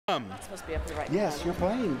I'm not supposed to be up here right now. Yes, you're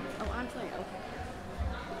playing. Oh, I'm playing. Okay.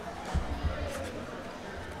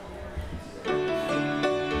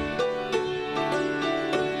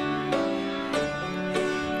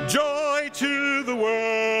 Joy to the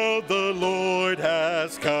world, the Lord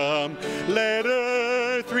has come. Let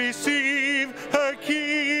earth receive her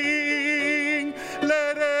King.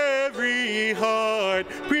 Let every heart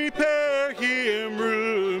prepare him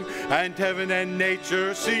room. And heaven and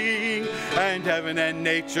nature sing, and heaven and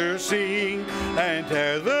nature sing, and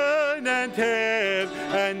heaven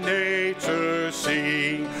and nature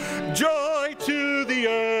sing. Joy to the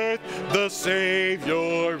earth, the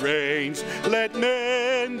Savior reigns. Let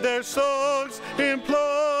men their songs employ,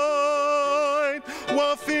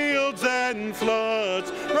 while fields and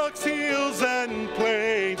floods, rocks, hills and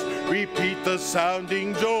plains, repeat the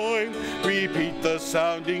sounding joy, repeat the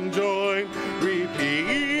sounding joy, repeat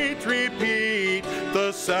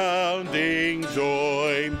the sounding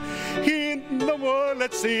joy. No more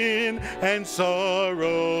let sin and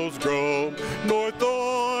sorrows grow, nor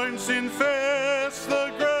thorns infest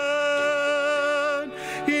the ground.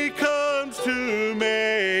 He comes to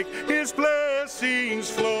make his blessings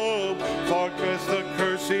flow, far as the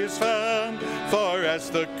curse is found, far as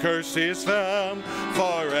the curse is found,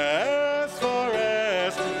 far as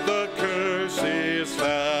the curse is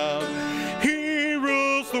found. He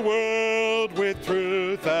rules the world with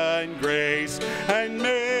truth and grace, and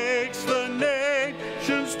makes the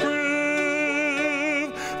nations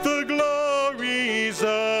prove the glories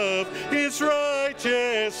of his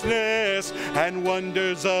righteousness, and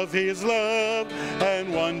wonders of his love,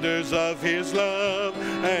 and wonders of his love,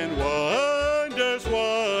 and wonders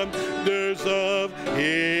of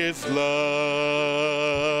his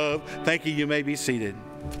love. Thank you. You may be seated.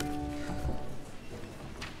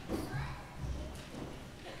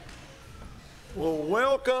 Well,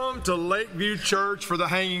 welcome to Lakeview Church for the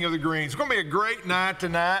Hanging of the Greens. It's going to be a great night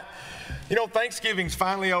tonight. You know, Thanksgiving's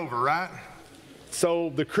finally over, right?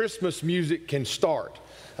 So the Christmas music can start.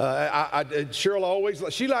 Cheryl always,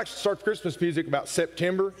 she likes to start Christmas music about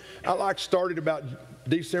September. I like to start it about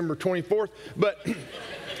December 24th. But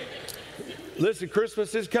listen,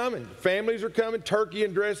 Christmas is coming. Families are coming, turkey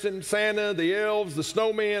and dressing, Santa, the elves, the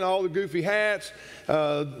snowmen, all the goofy hats.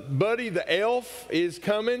 Buddy the Elf is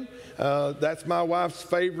coming. That's my wife's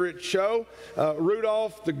favorite show.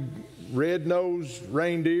 Rudolph the Red-Nosed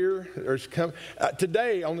Reindeer is coming.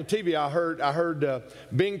 Today on the TV I heard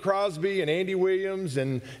Bing Crosby and Andy Williams,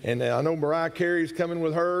 and I know Mariah Carey's coming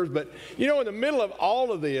with hers. But you know, in the middle of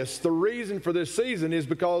all of this, the reason for this season is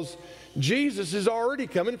because Jesus is already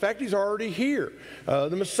coming. In fact, he's already here. The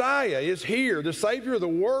Messiah is here. The Savior of the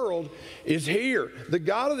world is here. The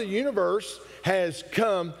God of the universe has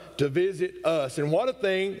come to visit us. And what a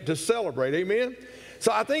thing to celebrate. Amen?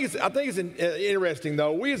 So I think it's interesting,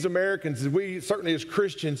 though. We as Americans, certainly as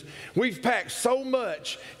Christians, we've packed so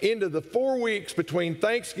much into the 4 weeks between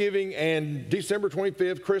Thanksgiving and December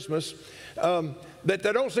 25th, Christmas, that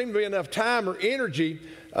there don't seem to be enough time or energy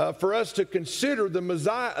for us to consider the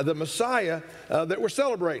Messiah that we're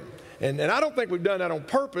celebrating. And I don't think we've done that on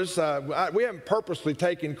purpose. We haven't purposely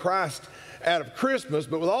taken Christ out of Christmas,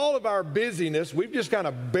 but with all of our busyness, we've just kind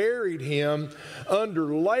of buried him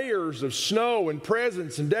under layers of snow and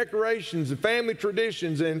presents and decorations and family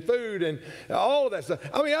traditions and food and all of that stuff.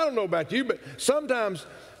 I mean, I don't know about you, but sometimes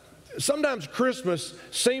Christmas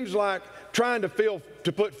seems like trying to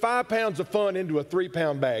put 5 pounds of fun into a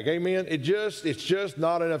 3-pound bag. Amen? It's just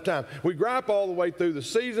not enough time. We gripe all the way through the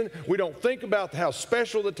season. We don't think about how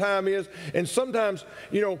special the time is. And sometimes,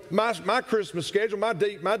 you know, my Christmas schedule, my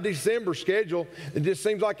December schedule, it just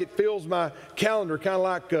seems like it fills my calendar kind of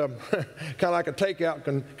like a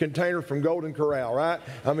takeout container from Golden Corral, right?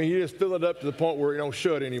 I mean, you just fill it up to the point where it don't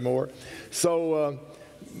shut anymore. So,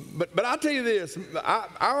 But I'll tell you this,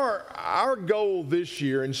 our goal this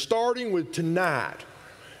year, and starting with tonight,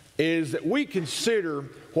 is that we consider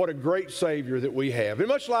what a great Savior that we have. And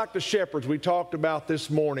much like the shepherds we talked about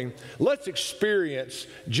this morning, let's experience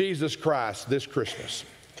Jesus Christ this Christmas.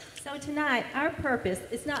 So tonight, our purpose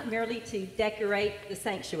is not merely to decorate the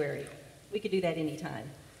sanctuary. We could do that anytime.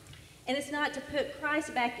 And it's not to put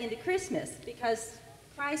Christ back into Christmas, because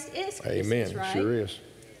Christ is Christmas, Amen. Right? Sure is.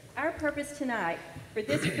 Our purpose tonight for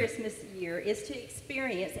this Christmas year is to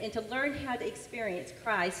experience and to learn how to experience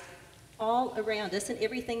Christ all around us in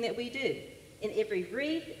everything that we do. In every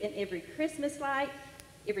wreath, in every Christmas light,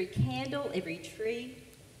 every candle, every tree,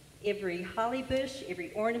 every holly bush,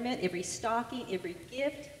 every ornament, every stocking, every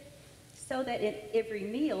gift, so that in every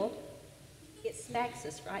meal, it smacks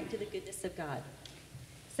us right into the goodness of God.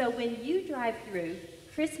 So when you drive through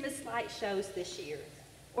Christmas light shows this year,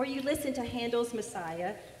 or you listen to Handel's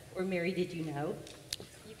Messiah, or Mary, did you know?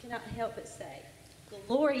 You cannot help but say,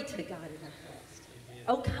 glory to God in the highest.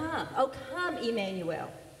 Oh come,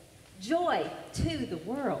 Emmanuel. Joy to the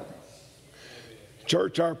world.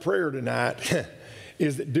 Church, our prayer tonight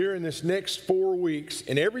is that during this next 4 weeks,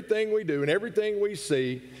 in everything we do and everything we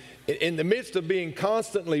see, in the midst of being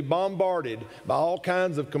constantly bombarded by all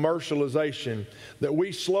kinds of commercialization, that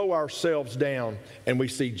we slow ourselves down and we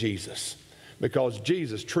see Jesus, because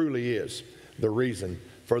Jesus truly is the reason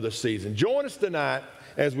for the season. Join us tonight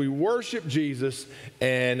as we worship Jesus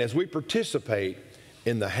and as we participate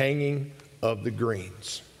in the hanging of the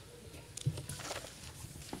greens.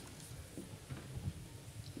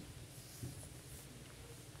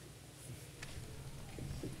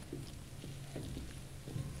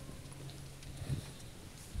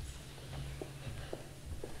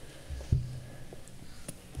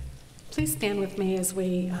 Please stand with me as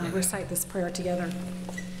we recite this prayer together.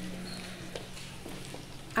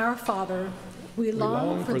 Our Father, we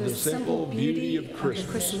long for the simple beauty of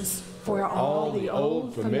Christmas, for all the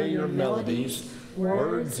old familiar melodies,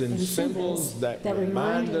 words and symbols that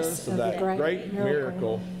remind us of that great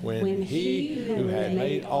miracle when He who had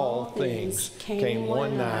made all things came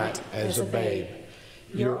one night as a babe.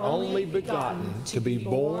 Your only begotten to be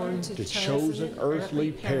born to chosen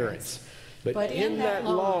earthly parents. But in that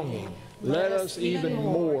longing, let us even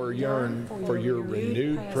more yearn for your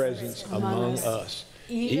renewed presence among us,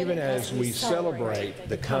 even as we celebrate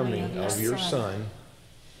the coming of your Son.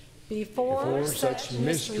 Before such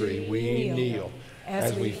mystery we kneel,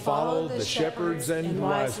 as we follow the shepherds and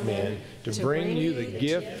wise men to bring you the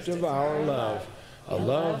gift of our love, a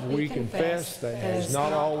love we confess that has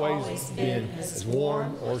not always been as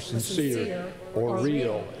warm or sincere or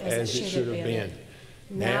real as it should have been.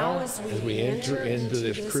 Now, as we enter into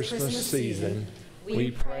this Christmas season,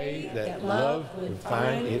 we pray that love would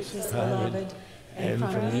find its beloved, and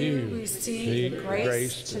from you seek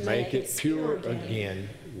grace to make it pure again,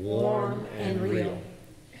 warm and real.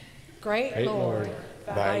 Great Lord,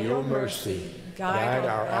 by your mercy, guide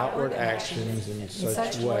our outward actions in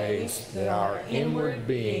such ways that our inward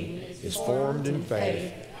being is formed in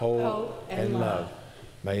faith, hope, and love.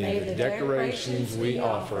 May the decorations we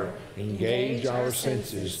offer engage our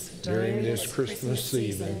senses during this Christmas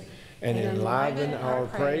season and enliven our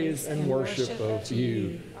praise and worship of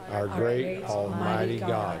you, our great Almighty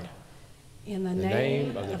God. In the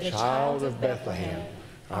name of the Child of Bethlehem,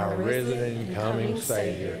 our risen and coming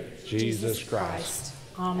Savior, Jesus Christ.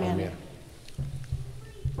 Amen.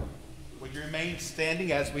 Would you remain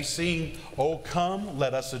standing as we sing, "O Come,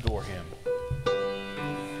 Let Us Adore Him"?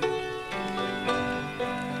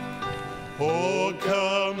 Oh,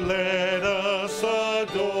 come, let us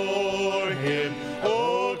adore Him.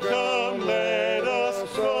 Oh, come, let us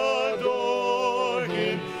adore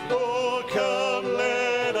Him. Oh, come,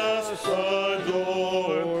 let us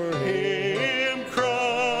adore Him,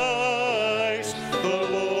 Christ the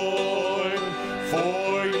Lord.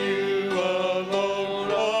 For you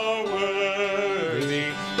alone are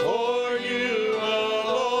worthy. For you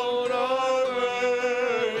alone are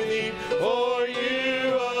worthy. For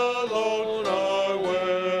you alone are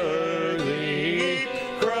worthy.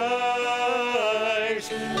 Christ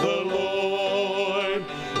the Lord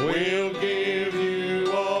will give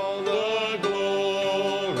you all the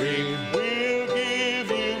glory. We'll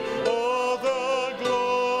give you all the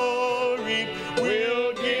glory.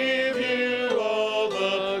 We'll give you all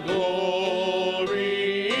the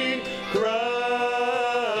glory.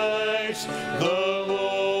 Christ the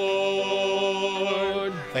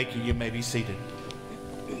Lord. Thank you. You may be seated.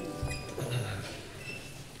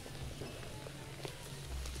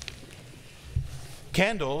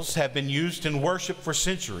 Candles have been used in worship for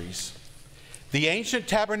centuries. The ancient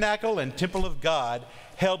tabernacle and temple of God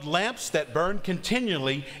held lamps that burned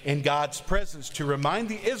continually in God's presence to remind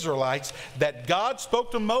the Israelites that God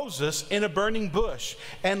spoke to Moses in a burning bush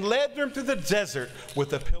and led them through the desert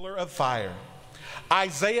with a pillar of fire.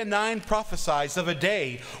 Isaiah 9 prophesies of a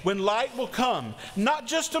day when light will come, not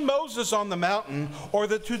just to Moses on the mountain or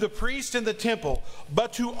to the priest in the temple,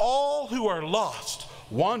 but to all who are lost,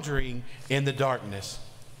 wandering in the darkness.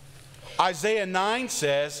 Isaiah 9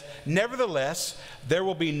 says, "Nevertheless, there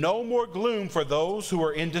will be no more gloom for those who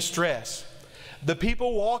are in distress. The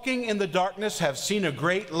people walking in the darkness have seen a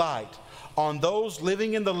great light. On those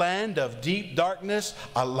living in the land of deep darkness,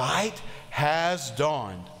 a light has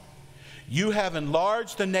dawned. You have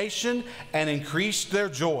enlarged the nation and increased their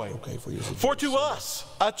joy. For to us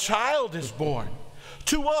a child is born.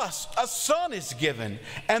 To us a son is given,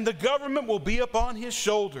 and the government will be upon his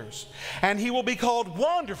shoulders. And he will be called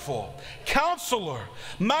Wonderful, Counselor,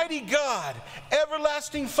 Mighty God,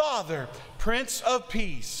 Everlasting Father, Prince of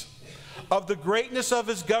Peace. Of the greatness of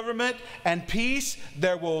his government and peace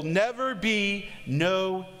there will never be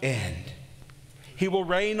no end. He will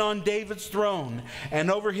reign on David's throne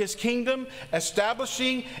and over his kingdom,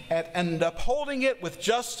 establishing and upholding it with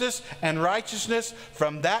justice and righteousness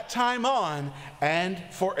from that time on and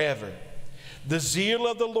forever. The zeal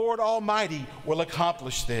of the Lord Almighty will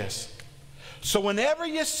accomplish this. So whenever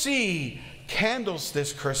you see candles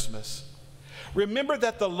this Christmas, remember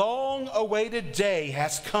that the long-awaited day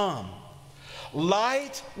has come.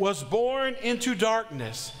 Light was born into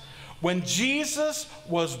darkness when Jesus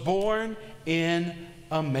was born in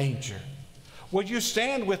a manger. Would you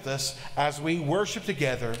stand with us as we worship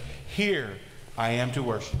together? Here I am to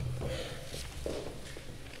worship.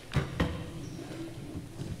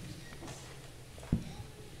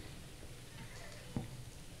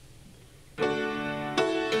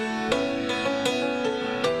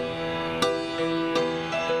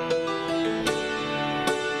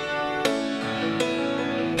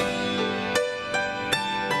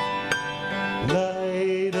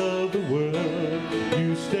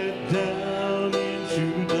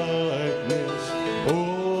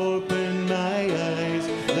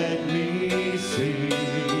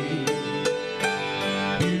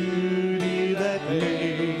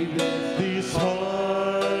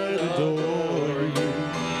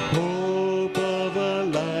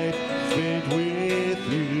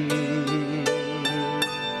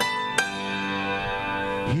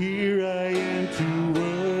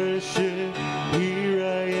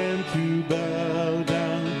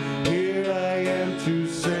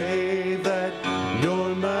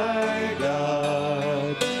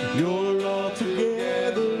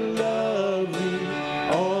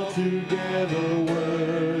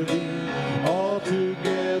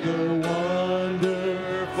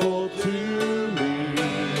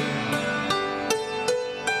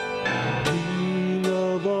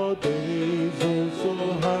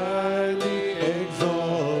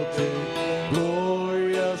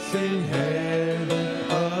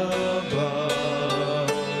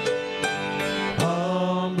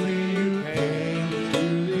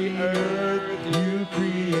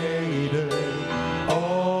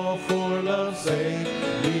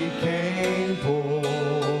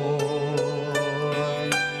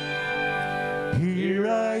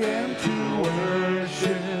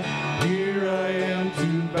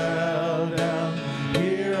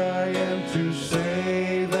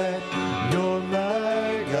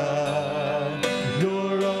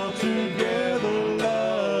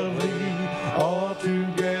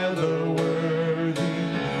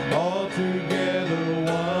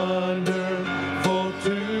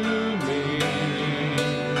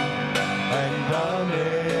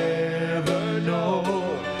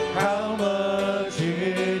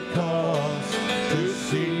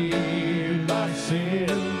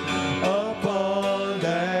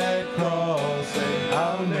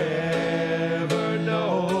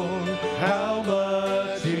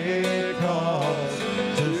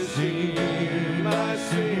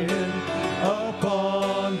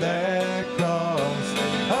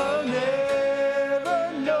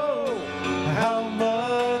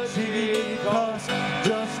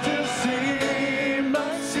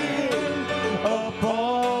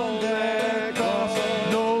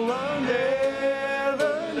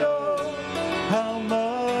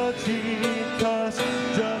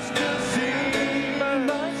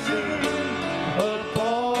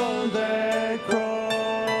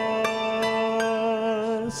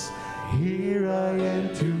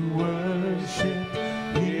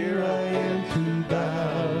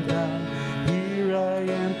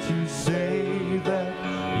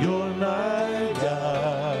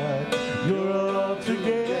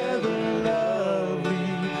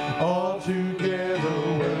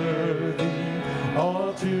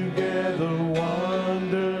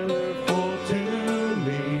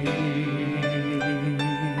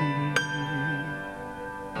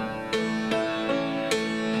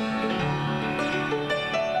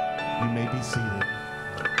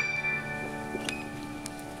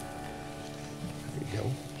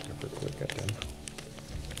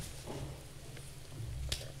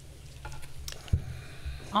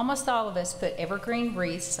 Almost all of us put evergreen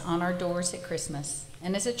wreaths on our doors at Christmas.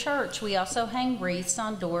 And as a church, we also hang wreaths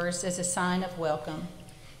on doors as a sign of welcome.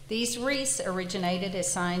 These wreaths originated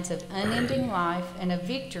as signs of unending life and of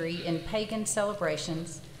victory in pagan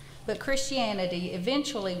celebrations. But Christianity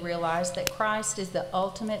eventually realized that Christ is the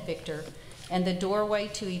ultimate victor, and the doorway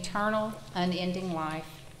to eternal, unending life.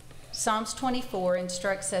 Psalms 24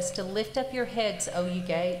 instructs us to lift up your heads, O you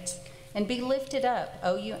gates, and be lifted up,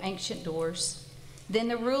 O you ancient doors. Then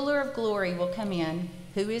the ruler of glory will come in.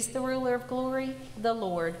 Who is the ruler of glory? The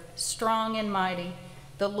Lord, strong and mighty,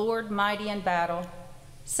 the Lord mighty in battle.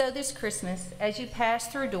 So this Christmas, as you pass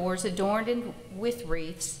through doors adorned with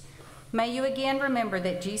wreaths, may you again remember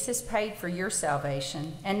that Jesus paid for your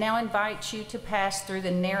salvation and now invites you to pass through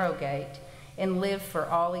the narrow gate and live for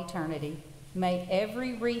all eternity. May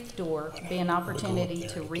every wreath door be an opportunity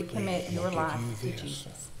to recommit your life to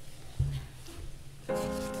Jesus.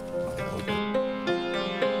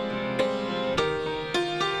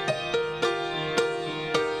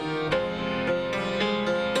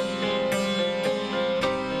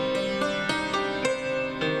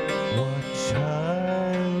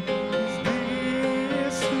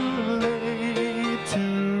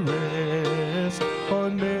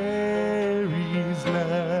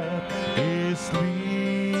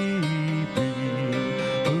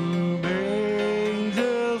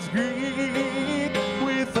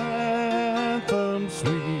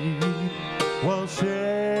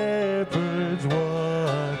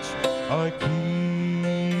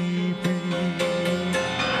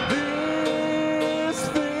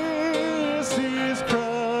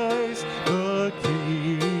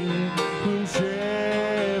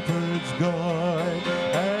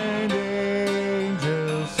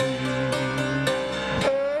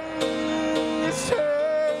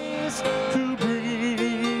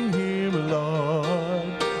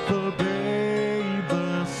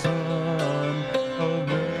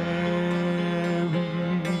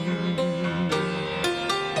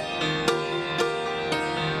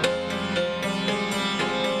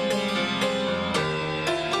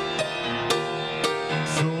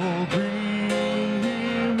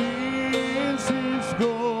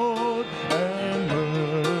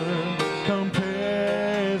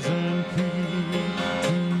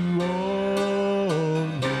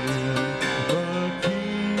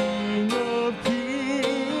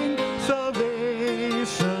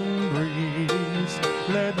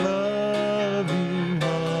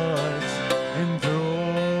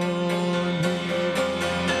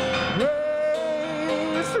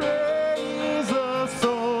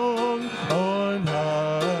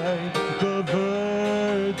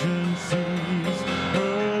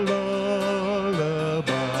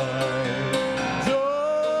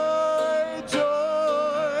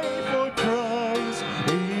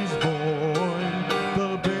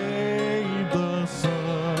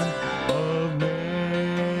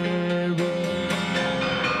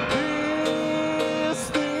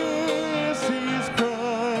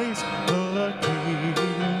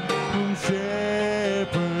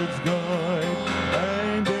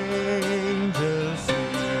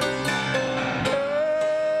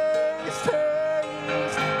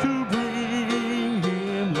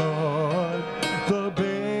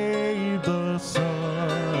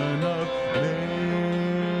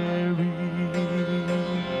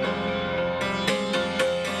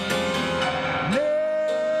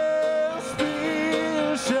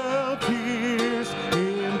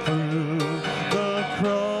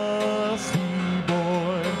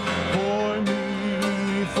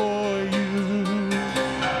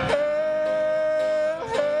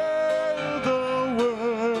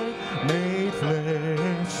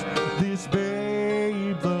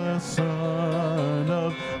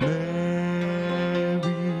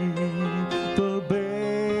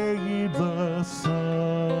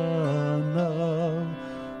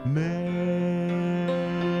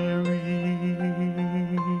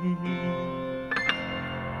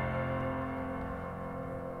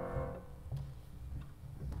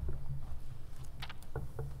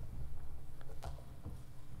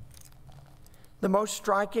 The most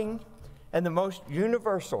striking and the most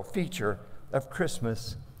universal feature of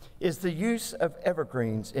Christmas is the use of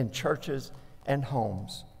evergreens in churches and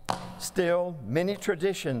homes. Still, many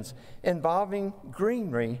traditions involving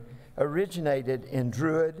greenery originated in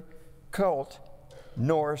Druid, Celt,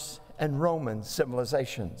 Norse, and Roman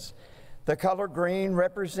civilizations. The color green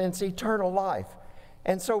represents eternal life,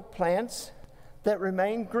 and so plants that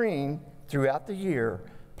remain green throughout the year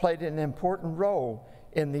played an important role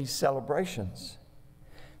in these celebrations.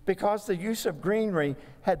 Because the use of greenery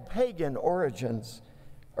had pagan origins,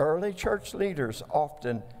 early church leaders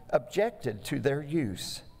often objected to their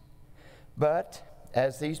use. But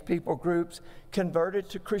as these people groups converted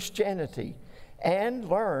to Christianity and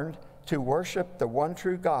learned to worship the one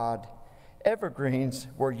true God, evergreens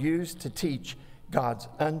were used to teach God's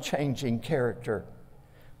unchanging character.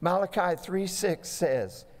 Malachi 3:6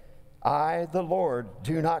 says, I, the Lord,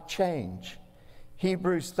 do not change.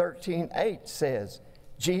 Hebrews 13:8 says,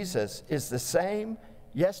 Jesus is the same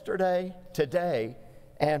yesterday, today,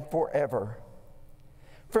 and forever.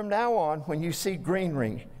 From now on, when you see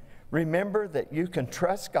greenery, remember that you can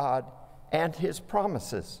trust God and His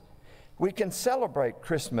promises. We can celebrate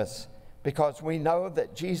Christmas because we know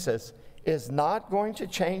that Jesus is not going to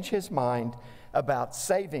change His mind about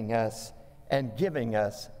saving us and giving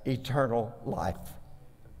us eternal life.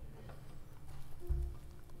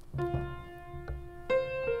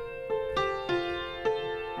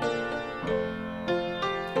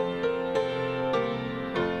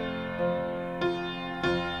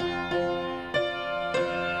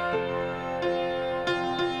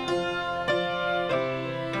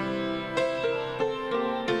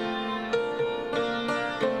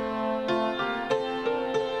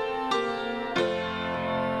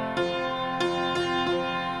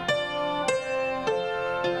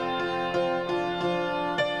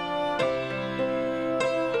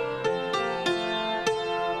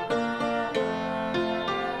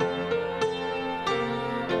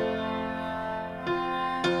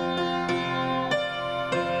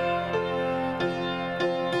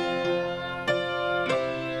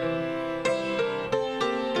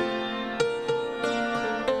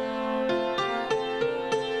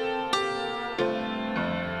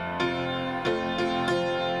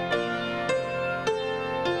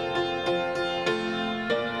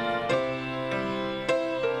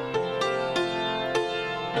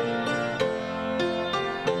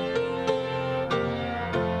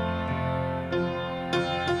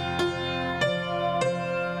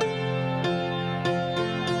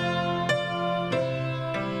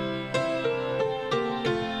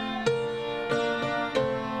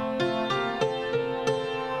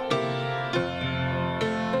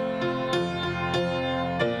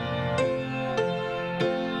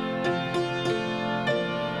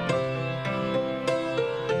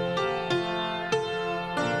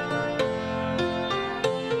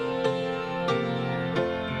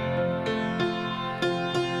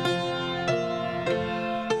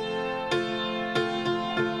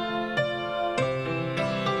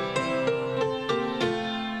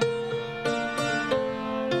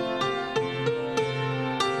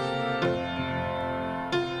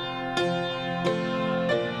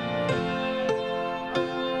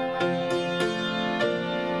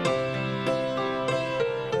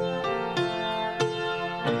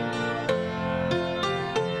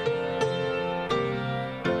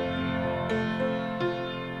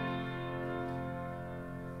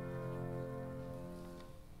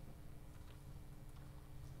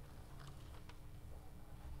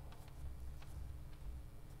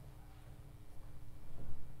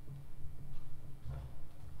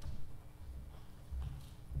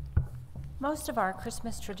 Most of our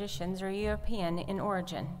Christmas traditions are European in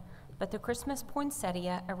origin, but the Christmas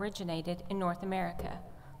poinsettia originated in North America.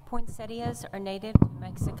 Poinsettias are native to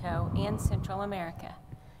Mexico and Central America.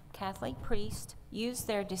 Catholic priests used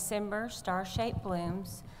their December star-shaped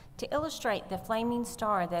blooms to illustrate the flaming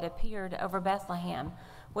star that appeared over Bethlehem,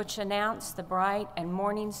 which announced the bright and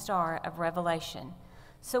morning star of Revelation.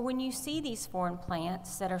 So when you see these foreign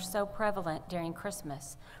plants that are so prevalent during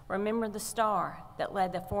Christmas, remember the star that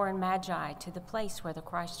led the foreign magi to the place where the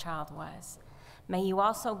Christ child was. May you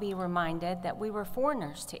also be reminded that we were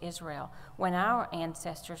foreigners to Israel when our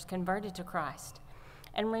ancestors converted to Christ.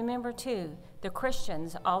 And remember, too, the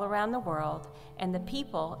Christians all around the world and the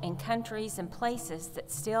people in countries and places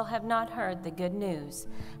that still have not heard the good news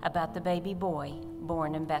about the baby boy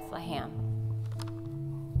born in Bethlehem.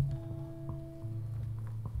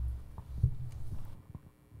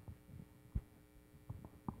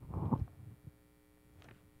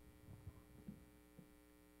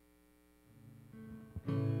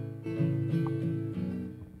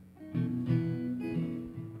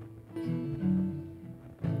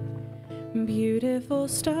 Beautiful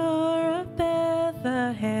star of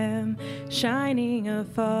Bethlehem, shining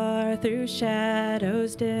afar through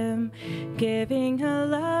shadows dim, giving a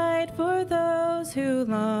light for those who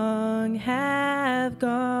long have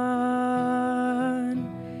gone,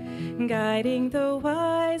 guiding the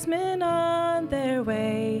wise men on their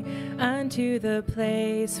way unto the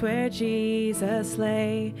place where Jesus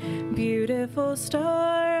lay. Beautiful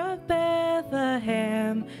star of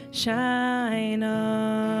Bethlehem, shine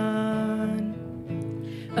on.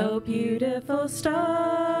 Oh, beautiful star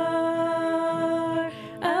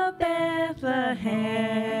of Bethlehem,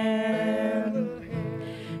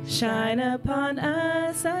 shine upon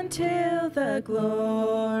us until the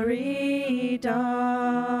glory dawn.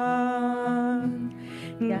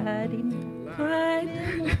 Guiding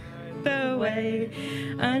light the way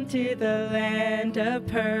unto the land of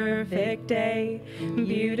perfect day.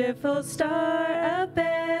 Beautiful star of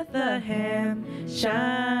Bethlehem,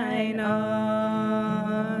 shine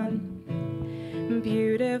on.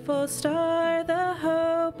 Beautiful star, the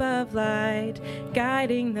hope of light,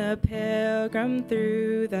 guiding the pilgrim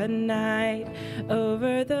through the night,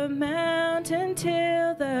 over the mountain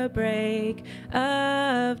till the break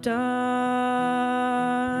of dawn.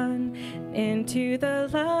 Into the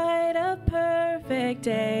light of perfect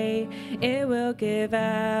day, it will give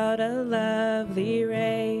out a lovely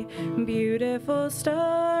ray. Beautiful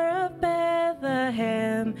star of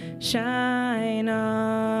Bethlehem, shine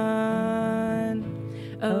on.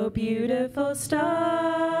 Oh, beautiful star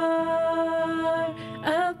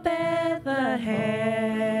of Bethlehem,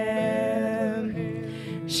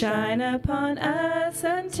 shine upon us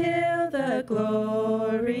until the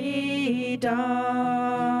glory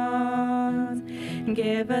dawns.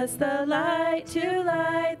 Give us the light to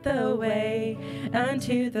light the way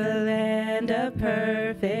unto the land of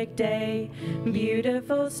perfect day.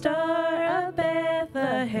 Beautiful star of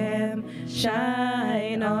Bethlehem,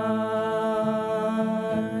 shine on.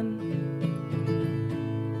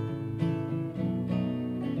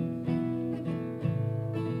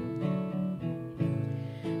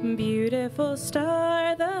 Beautiful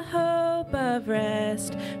star, the hope of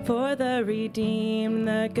rest for the redeemed,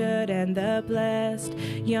 the good and the blessed.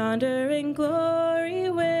 Yonder in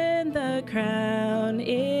glory when the crown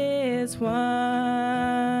is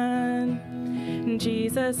won.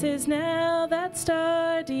 Jesus is now that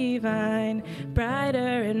star divine, brighter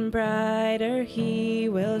and brighter he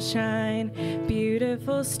will shine.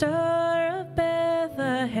 Beautiful star of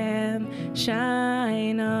Bethlehem,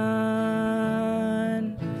 shine on.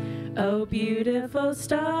 Oh, beautiful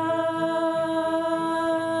star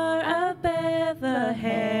of Bethlehem,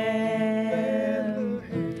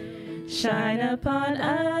 shine upon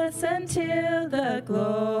us until the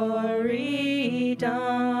glory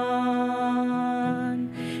dawn.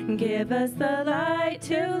 Give us the light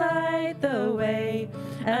to light the way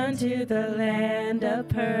unto the land of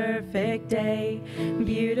perfect day.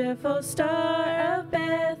 Beautiful star of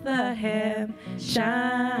Bethlehem,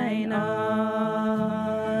 shine on.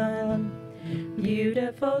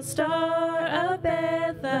 Beautiful star of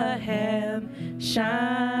Bethlehem,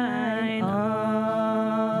 shine on.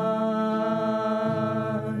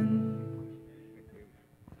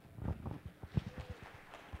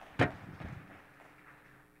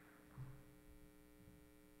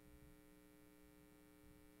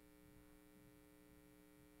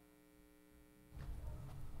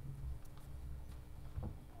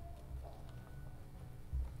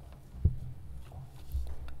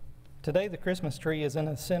 Today, the Christmas tree is in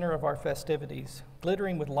the center of our festivities.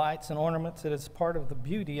 Glittering with lights and ornaments, it is part of the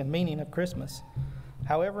beauty and meaning of Christmas.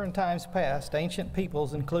 However, in times past, ancient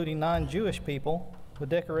peoples, including non-Jewish people, would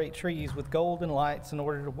decorate trees with gold and lights in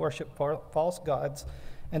order to worship false gods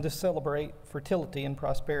and to celebrate fertility and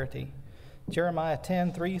prosperity. Jeremiah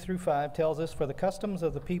 10:3-5 tells us, "For the customs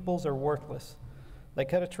of the peoples are worthless. They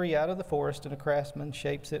cut a tree out of the forest, and a craftsman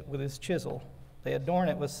shapes it with his chisel. They adorn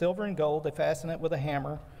it with silver and gold. They fasten it with a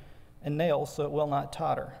hammer and nails so it will not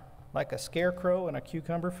totter. Like a scarecrow in a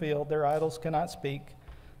cucumber field, their idols cannot speak.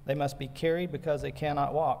 They must be carried because they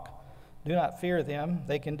cannot walk. Do not fear them.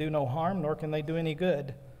 They can do no harm, nor can they do any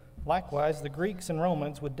good." Likewise, the Greeks and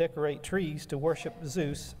Romans would decorate trees to worship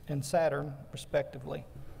Zeus and Saturn, respectively.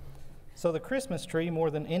 So the Christmas tree, more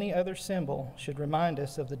than any other symbol, should remind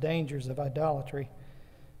us of the dangers of idolatry.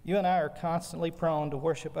 You and I are constantly prone to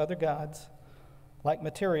worship other gods, like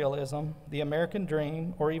materialism, the American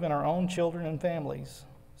dream, or even our own children and families.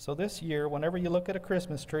 So this year, whenever you look at a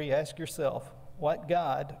Christmas tree, ask yourself, what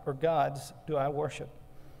God or gods do I worship?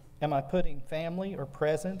 Am I putting family or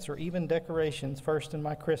presents or even decorations first in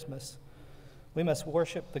my Christmas? We must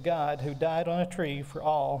worship the God who died on a tree for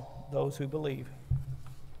all those who believe.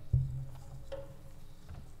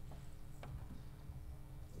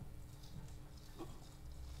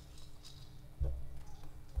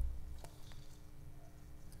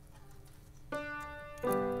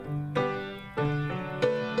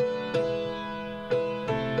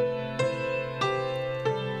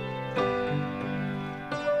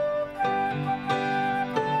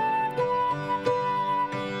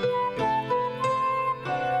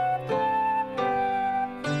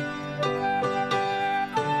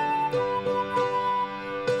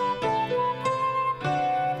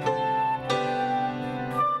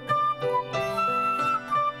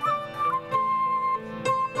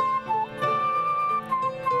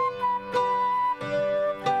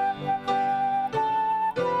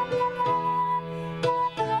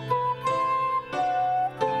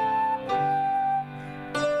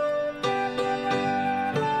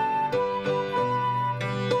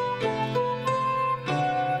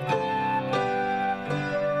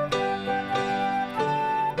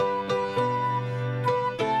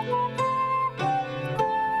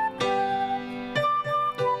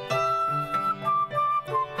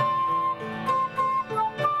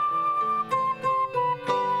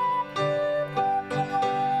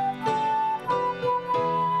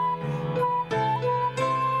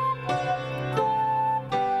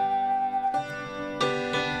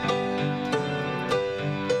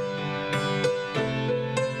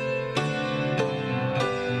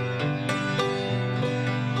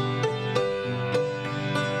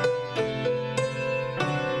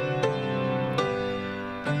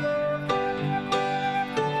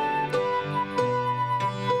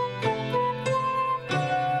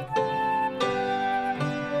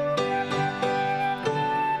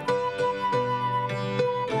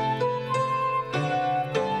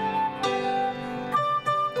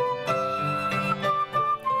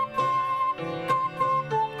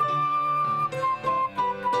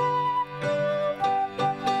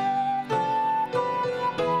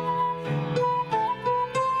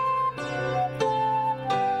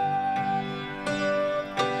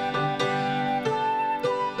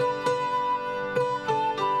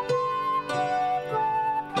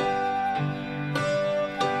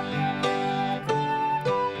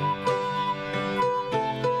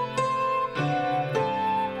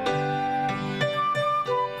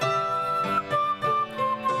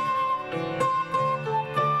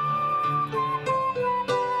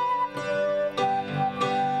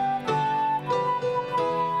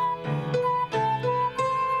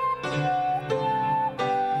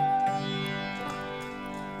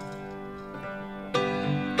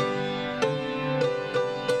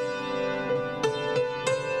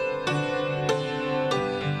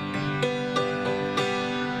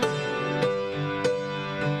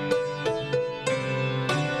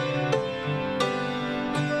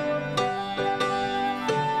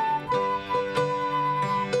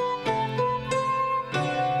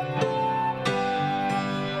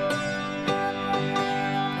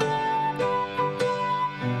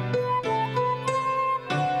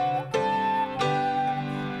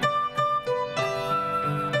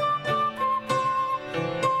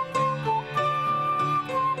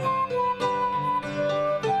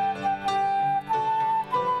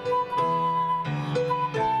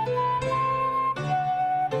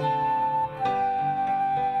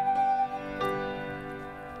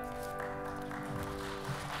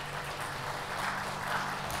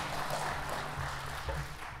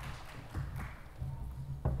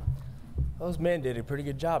 Those men did a pretty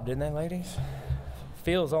good job, didn't they, ladies?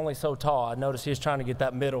 Phil's only so tall. I noticed he was trying to get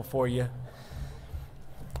that middle for you.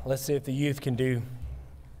 Let's see if the youth can do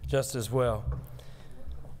just as well.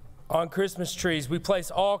 On Christmas trees, we place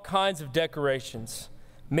all kinds of decorations,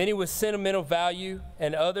 many with sentimental value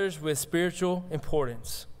and others with spiritual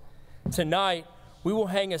importance. Tonight, we will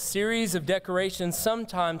hang a series of decorations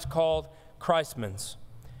sometimes called Christmas.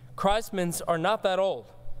 Christmas are not that old.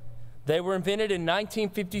 They were invented in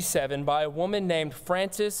 1957 by a woman named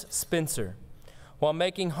Frances Spencer. While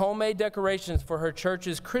making homemade decorations for her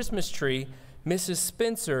church's Christmas tree, Mrs.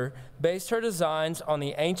 Spencer based her designs on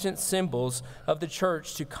the ancient symbols of the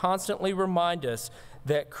church to constantly remind us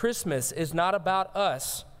that Christmas is not about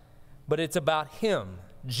us, but it's about Him,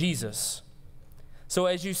 Jesus. So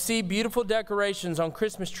as you see beautiful decorations on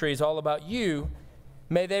Christmas trees all about you,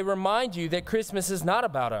 may they remind you that Christmas is not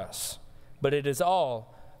about us, but it is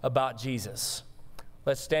all about Jesus.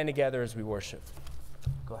 Let's stand together as we worship.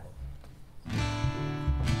 Go ahead.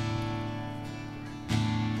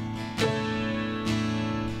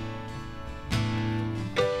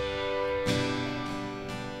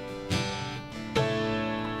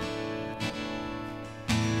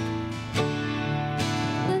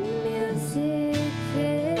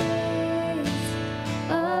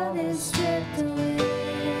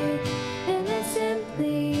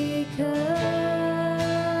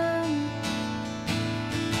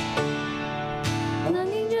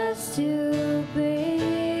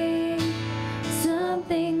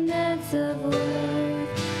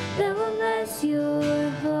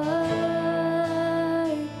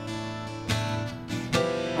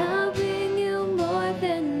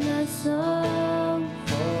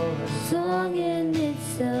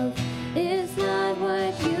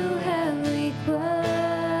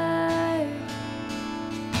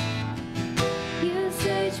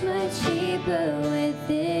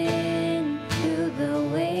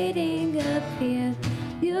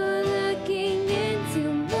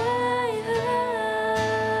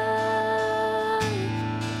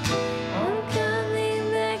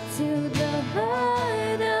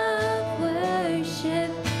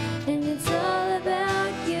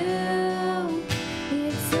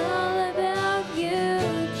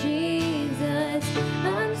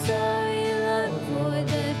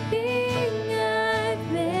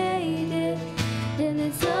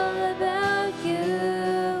 It's all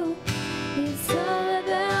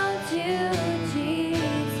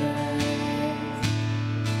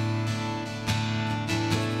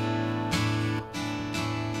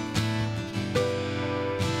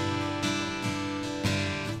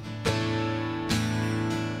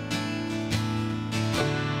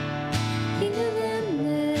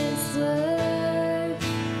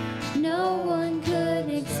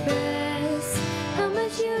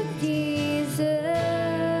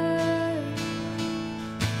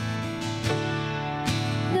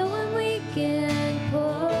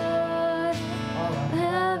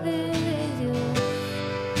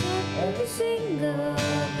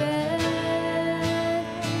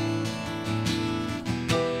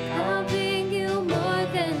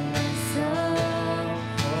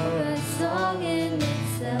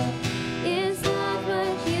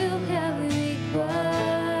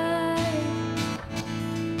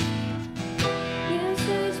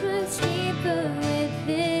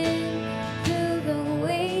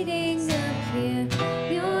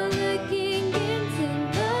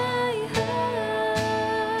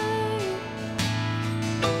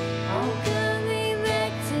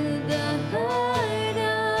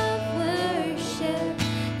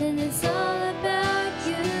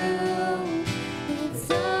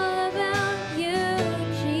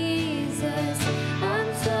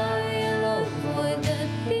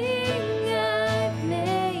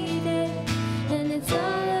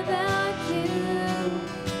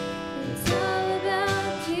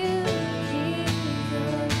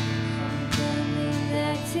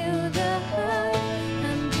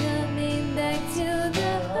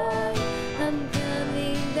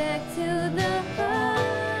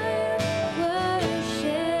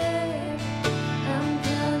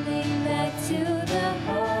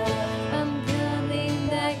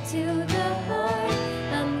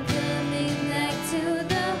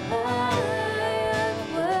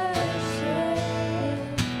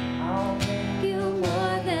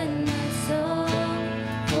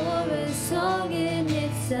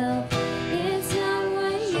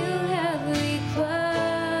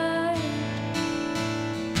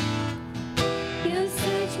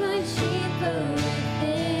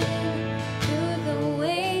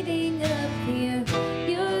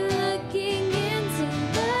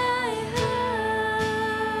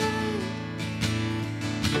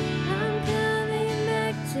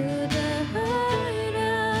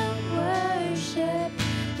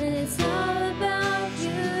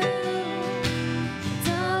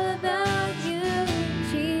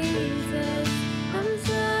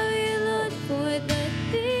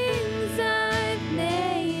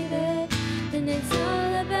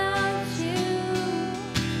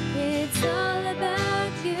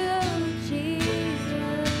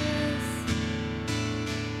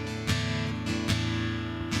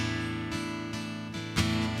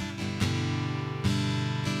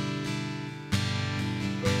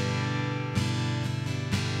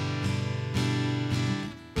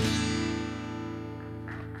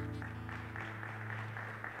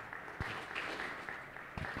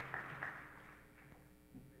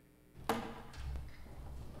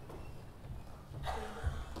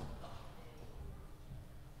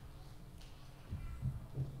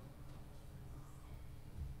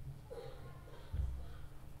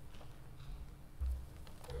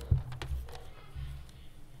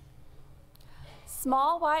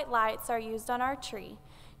Small white lights are used on our tree.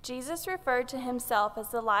 Jesus referred to himself as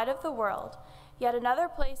the light of the world. Yet another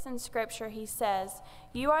place in Scripture he says,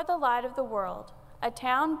 "You are the light of the world. A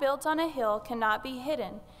town built on a hill cannot be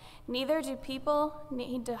hidden. Neither do people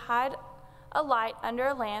need to hide a light under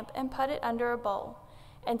a lamp and put it under a bowl.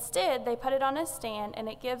 Instead, they put it on a stand, and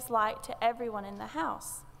it gives light to everyone in the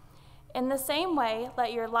house. In the same way,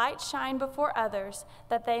 let your light shine before others,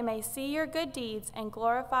 that they may see your good deeds and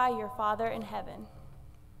glorify your Father in heaven."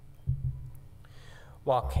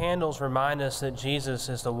 While candles remind us that Jesus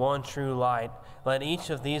is the one true light, let each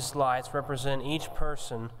of these lights represent each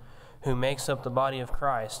person who makes up the body of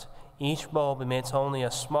Christ. Each bulb emits only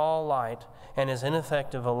a small light and is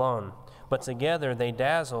ineffective alone, but together they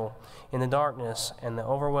dazzle in the darkness and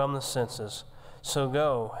overwhelm the senses. So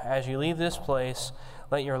go, as you leave this place,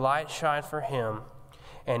 let your light shine for him,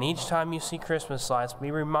 and each time you see Christmas lights,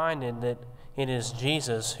 be reminded that it is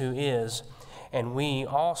Jesus who is, and we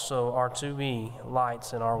also are to be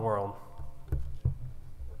lights in our world.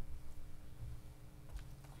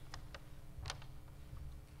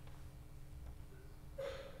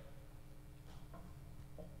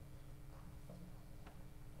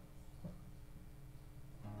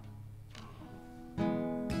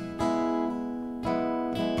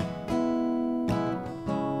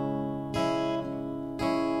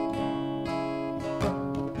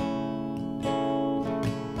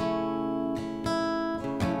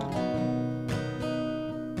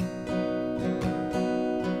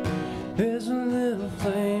 There's a little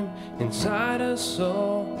flame inside us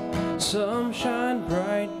all. Some shine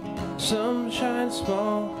bright, some shine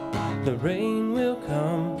small. The rain will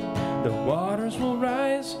come, the waters will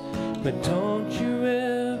rise, but don't you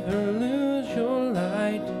ever lose your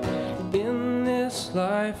light. In this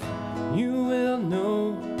life you will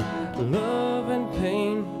know love and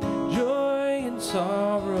pain, joy and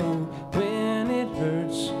sorrow. When it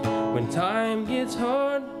hurts, when time gets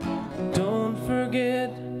hard, don't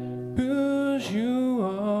forget whose you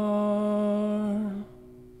are.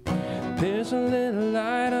 There's a little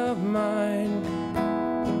light of mine,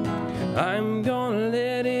 I'm gonna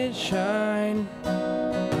let it shine.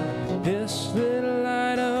 This little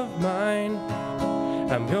light of mine,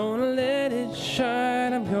 I'm gonna let it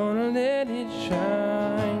shine, I'm gonna let it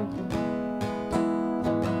shine.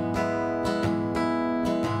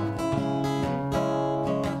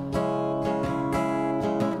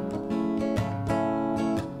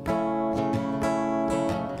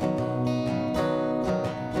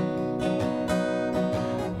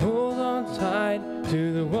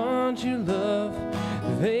 To the ones you love,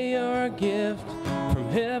 they are a gift from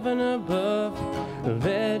heaven above.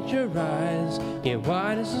 Let your eyes get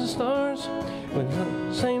wide as the stars, with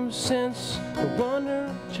the same sense of wonder,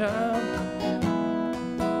 child.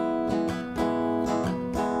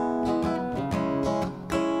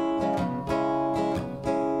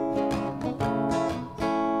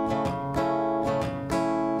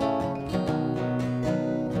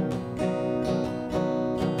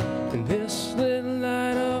 This little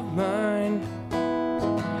light of mine,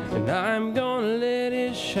 and I'm gonna let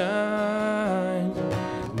it shine.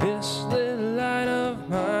 This little light of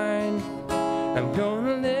mine, I'm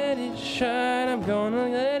gonna let it shine, I'm gonna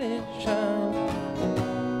let it shine.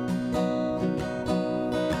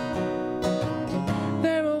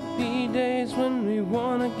 There will be days when we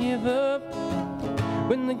wanna give up,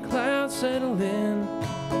 when the clouds settle in,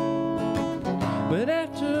 but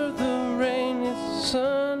after the rain is the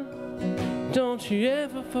sun. Don't you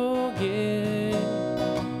ever forget.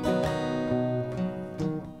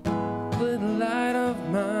 Little light of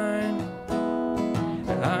mine,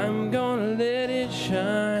 I'm gonna let it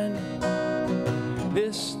shine.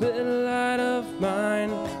 This little light of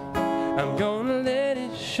mine, I'm gonna let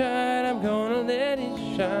it shine, I'm gonna let it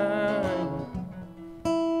shine.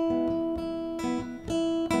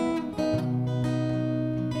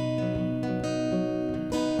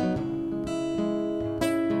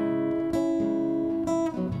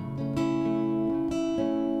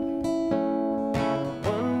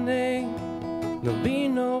 There'll be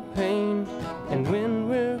no pain, and when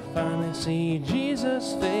we're finally see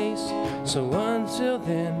Jesus' face. So until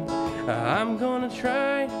then, I'm gonna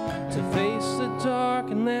try to face the dark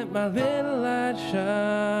and let my little light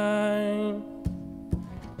shine.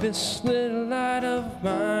 This little light of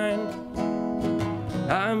mine,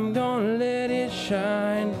 I'm gonna let it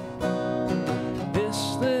shine.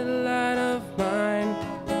 This little light of mine,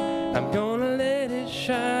 I'm gonna let it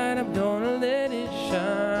shine, I'm gonna let it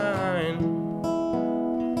shine.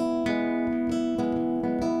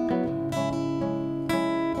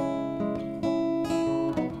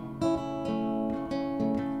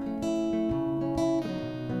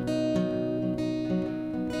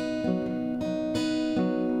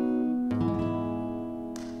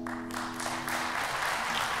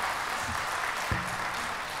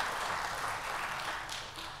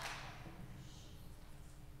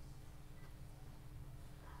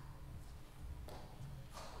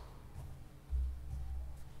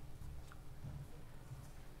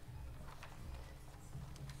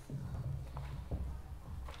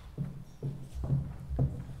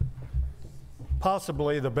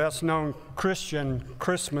 Possibly the best-known Christian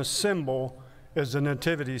Christmas symbol is the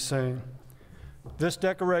nativity scene. This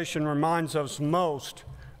decoration reminds us most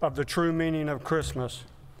of the true meaning of Christmas.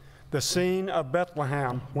 The scene of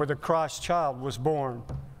Bethlehem where the Christ child was born,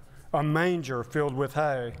 a manger filled with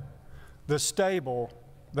hay, the stable,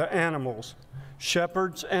 the animals,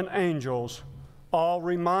 shepherds and angels all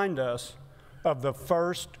remind us of the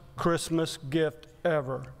first Christmas gift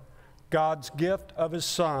ever, God's gift of His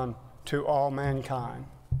Son to all mankind.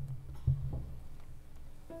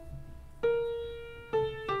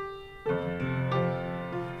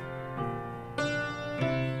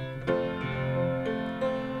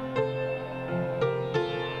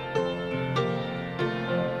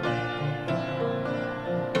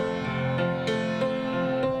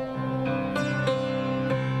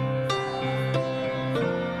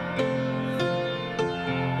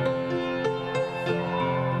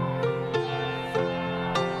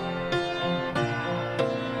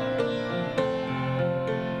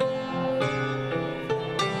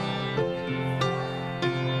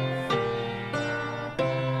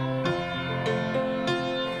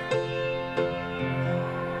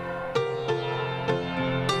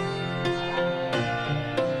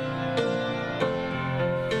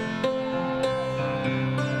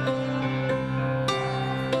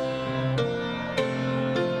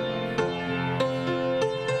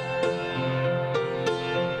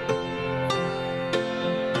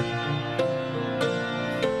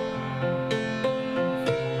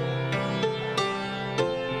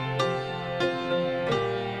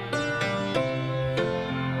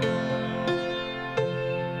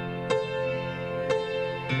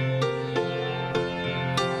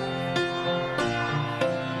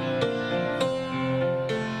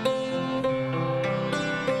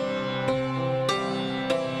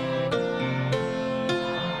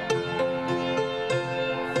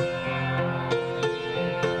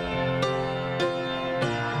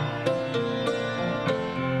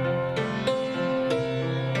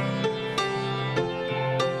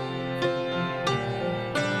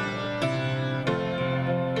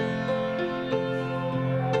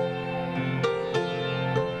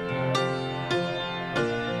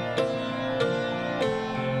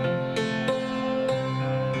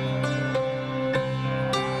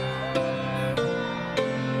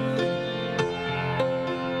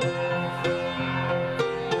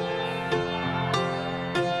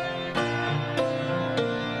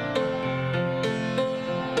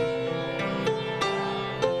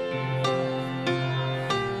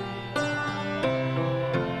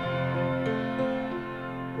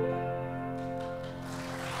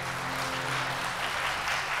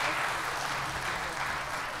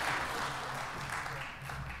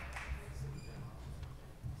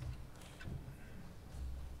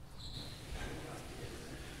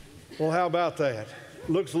 Well, how about that?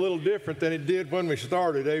 Looks a little different than it did when we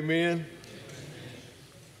started, amen?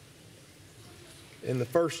 In the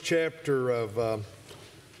first chapter of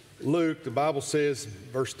Luke, the Bible says,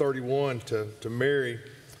 verse 31, to Mary,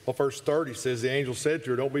 well, verse 30 says, the angel said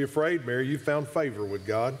to her, "Don't be afraid, Mary, you found favor with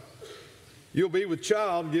God. You'll be with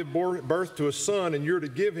child and give birth to a son, and you're to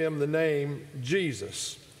give him the name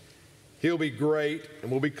Jesus. He'll be great and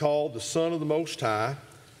will be called the Son of the Most High.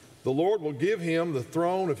 The Lord will give him the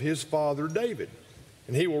throne of his father David,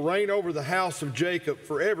 and he will reign over the house of Jacob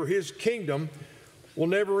forever. His kingdom will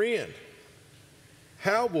never end."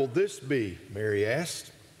 "How will this be?" Mary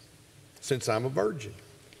asked, "since I'm a virgin?"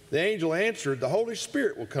 The angel answered, "The Holy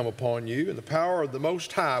Spirit will come upon you, and the power of the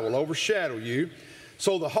Most High will overshadow you.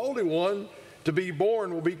 So the Holy One to be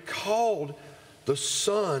born will be called the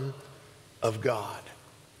Son of God.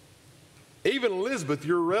 Even Elizabeth,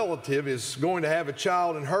 your relative, is going to have a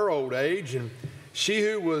child in her old age, and she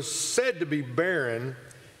who was said to be barren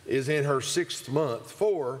is in her 6th month,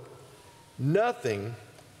 for nothing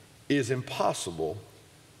is impossible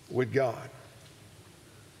with God."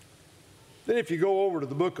 Then if you go over to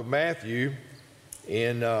the book of Matthew,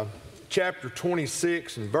 in chapter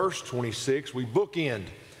 26 and verse 26, we bookend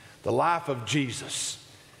the life of Jesus.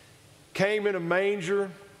 Came in a manger,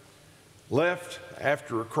 left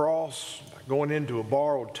after a cross, going into a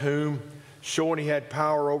borrowed tomb, showing he had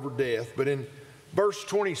power over death. But in verse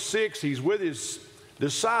 26, he's with his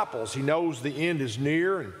disciples. He knows the end is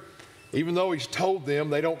near, and even though he's told them,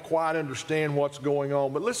 they don't quite understand what's going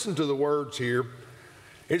on. But listen to the words here.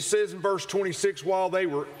 It says in verse 26, while they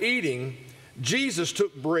were eating, Jesus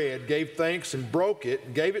took bread, gave thanks, and broke it,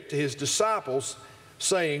 and gave it to his disciples,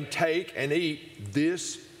 saying, "Take and eat,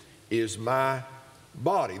 this is my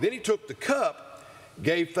body." Then he took the cup,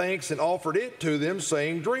 gave thanks, and offered it to them,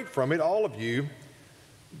 saying, "Drink from it, all of you.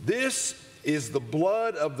 This is the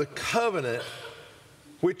blood of the covenant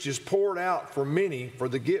which is poured out for many for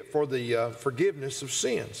the forgiveness of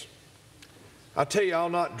sins. I tell you, I'll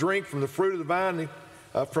not drink from the fruit of the vine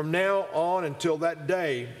from now on until that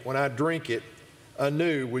day when I drink it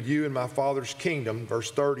anew with you in my Father's kingdom.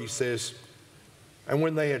 Verse 30 says, and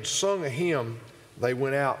when they had sung a hymn, they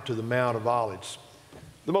went out to the Mount of Olives.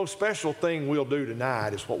 The most special thing we'll do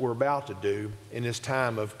tonight is what we're about to do in this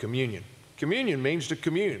time of communion. Communion means to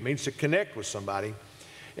commune. It means to connect with somebody.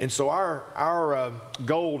 And so our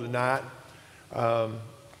goal tonight,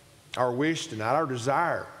 our wish tonight, our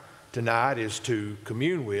desire tonight is to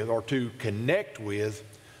commune with or to connect with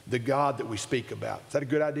the God that we speak about. Is that a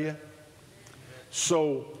good idea?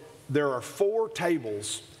 So there are 4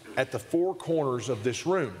 tables at the 4 corners of this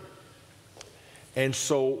room. And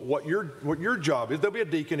so what your job is, there'll be a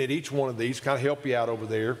deacon at each one of these, kind of help you out over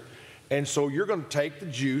there. And so you're going to take the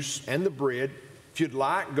juice and the bread. If you'd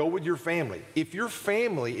like, go with your family. If your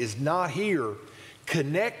family is not here,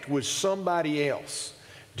 connect with somebody else.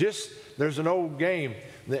 There's an old game,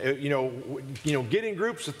 get in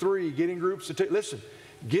groups of 3, get in groups of 2. Listen,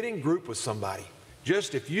 get in group with somebody.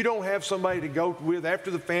 Just if you don't have somebody to go with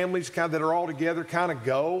after the families that are all together,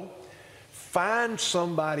 go. Find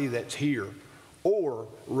somebody that's here. Or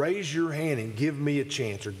raise your hand and give me a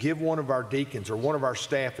chance, or give one of our deacons or one of our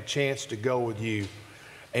staff a chance to go with you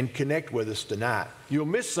and connect with us tonight. You'll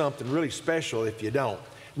miss something really special if you don't.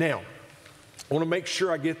 Now, I want to make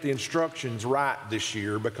sure I get the instructions right this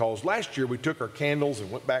year, because last year we took our candles and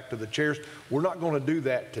went back to the chairs. We're not going to do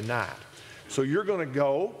that tonight. So you're going to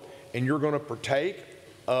go and you're going to partake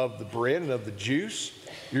of the bread and of the juice.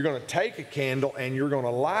 You're going to take a candle and you're going to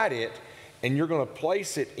light it, and you're going to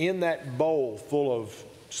place it in that bowl full of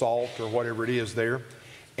salt or whatever it is there.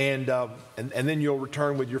 And then you'll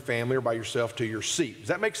return with your family or by yourself to your seat. Does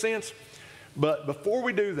that make sense? But before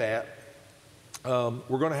we do that,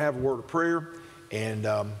 we're going to have a word of prayer. And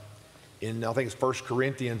in, I think it's 1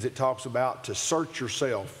 Corinthians, it talks about to search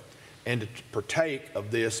yourself and to partake of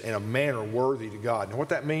this in a manner worthy to God. Now what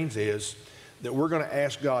that means is that we're going to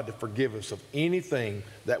ask God to forgive us of anything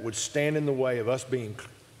that would stand in the way of us being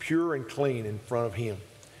pure and clean in front of Him.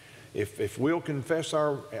 If we'll confess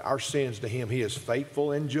our sins to Him, He is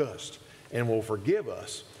faithful and just and will forgive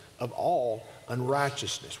us of all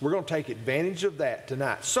unrighteousness. We're going to take advantage of that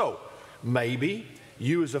tonight. So maybe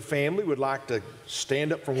you as a family would like to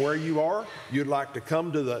stand up from where you are. You'd like to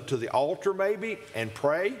come to the altar maybe and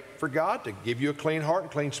pray for God to give you a clean heart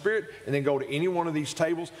and clean spirit, and then go to any one of these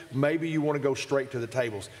tables. Maybe you want to go straight to the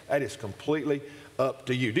tables. That is completely up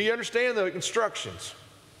to you. Do you understand the instructions?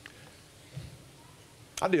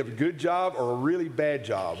 I did a good job or a really bad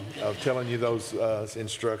job of telling you those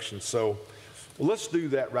instructions. So let's do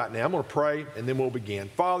that right now. I'm going to pray and then we'll begin.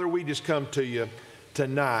 Father, we just come to you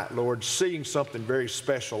tonight, Lord, seeing something very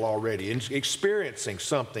special already and experiencing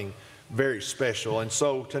something very special. And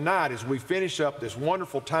so tonight, as we finish up this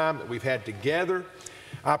wonderful time that we've had together,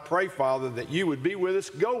 I pray, Father, that you would be with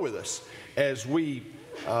us, go with us as we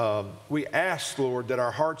ask, Lord, that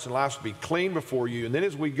our hearts and lives would be clean before you. And then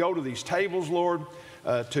as we go to these tables, Lord,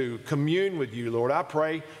 to commune with you, Lord, I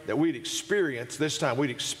pray that we'd experience this time, we'd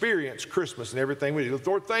experience Christmas and everything we do.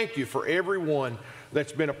 Lord, thank you for everyone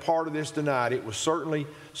that's been a part of this tonight. It was certainly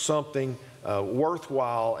something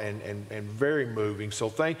worthwhile and very moving. So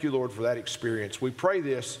thank you, Lord, for that experience. We pray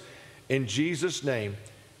this in Jesus' name.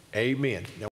 Amen. Now,